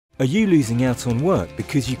Are you losing out on work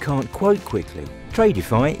because you can't quote quickly?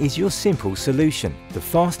 Tradify is your simple solution, the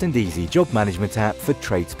fast and easy job management app for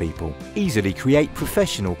tradespeople. Easily create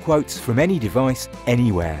professional quotes from any device,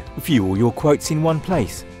 anywhere. View all your quotes in one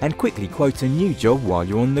place and quickly quote a new job while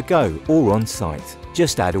you're on the go or on site.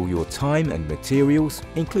 Just add all your time and materials,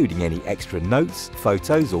 including any extra notes,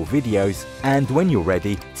 photos or videos, and when you're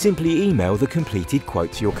ready, simply email the completed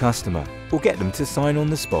quote to your customer or get them to sign on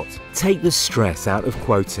the spot. Take the stress out of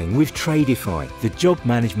quoting with Tradify, the job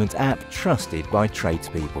management app trusted by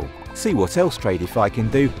tradespeople. See what else Tradify can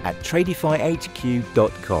do at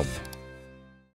tradifyhq.com.